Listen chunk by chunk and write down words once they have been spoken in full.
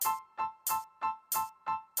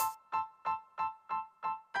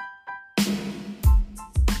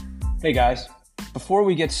Hey guys, before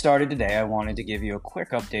we get started today, I wanted to give you a quick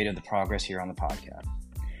update of the progress here on the podcast.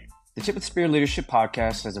 The Tip of the Spear Leadership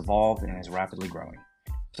Podcast has evolved and is rapidly growing.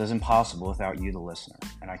 This isn't possible without you, the listener,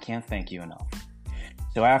 and I can't thank you enough.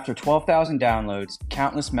 So after 12,000 downloads,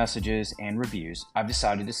 countless messages, and reviews, I've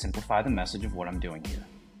decided to simplify the message of what I'm doing here.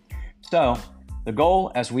 So, the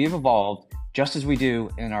goal as we have evolved, just as we do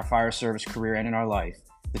in our fire service career and in our life,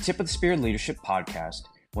 the Tip of the Spear Leadership Podcast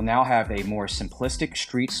will now have a more simplistic,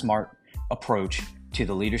 street-smart approach to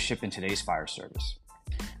the leadership in today's fire service.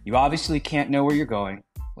 You obviously can't know where you're going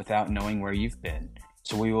without knowing where you've been,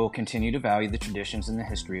 so we will continue to value the traditions and the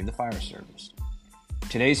history of the fire service.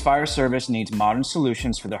 Today's fire service needs modern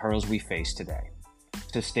solutions for the hurdles we face today.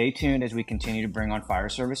 So stay tuned as we continue to bring on fire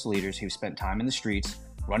service leaders who've spent time in the streets,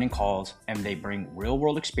 running calls, and they bring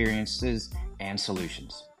real-world experiences and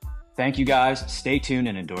solutions. Thank you guys, stay tuned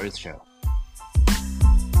and enjoy the show.